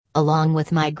Along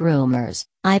with my groomers,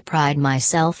 I pride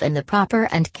myself in the proper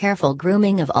and careful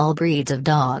grooming of all breeds of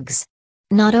dogs.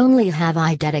 Not only have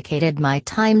I dedicated my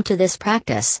time to this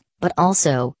practice, but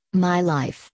also my life.